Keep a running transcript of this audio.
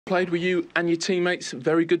Played, were you and your teammates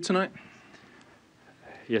very good tonight?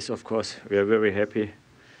 Yes, of course. We are very happy.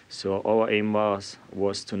 So our aim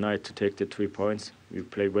was tonight to take the 3 points. We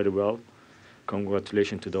played very well.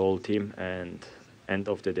 Congratulations to the whole team, and end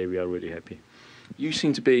of the day we are really happy. You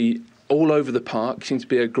seem to be all over the park, seem to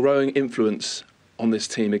be a growing influence on this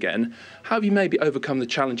team again. How have you maybe overcome the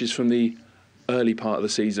challenges from the early part of the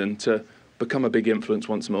season to become a big influence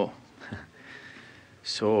once more?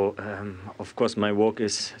 So, of course, my work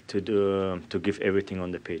is to give everything on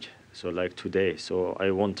the pitch. So, like today, so I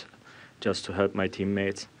want just to help my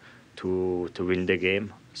teammates to win the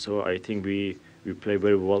game. So I think we play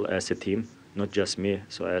very well as a team, not just me.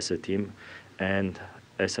 So as a team, and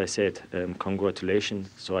as I said, congratulations.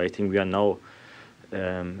 So I think we are now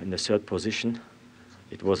in the 3rd position.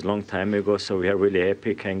 It was a long time ago, so we are really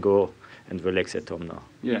happy. Can go and relax at home now.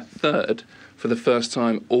 Yeah, 3rd for the first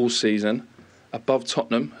time all season, above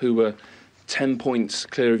Tottenham, who were 10 points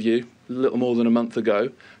clear of you a little more than a month ago.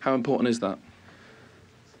 How important is that?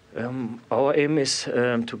 Our aim is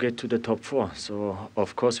to get to the top 4. So,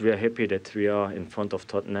 of course, we are happy that we are in front of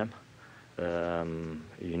Tottenham.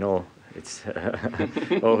 You know, it's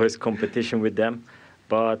always competition with them.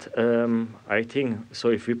 But I think, so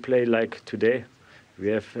if we play like today, we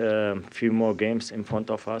have a few more games in front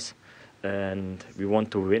of us. And we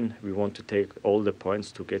want to win. We want to take all the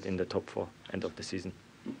points to get in the top 4 end of the season.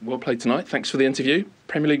 Well played tonight. Thanks for the interview.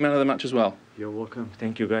 Premier League Man of the Match as well. You're welcome.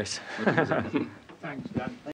 Thank you, guys. Thanks, Dan.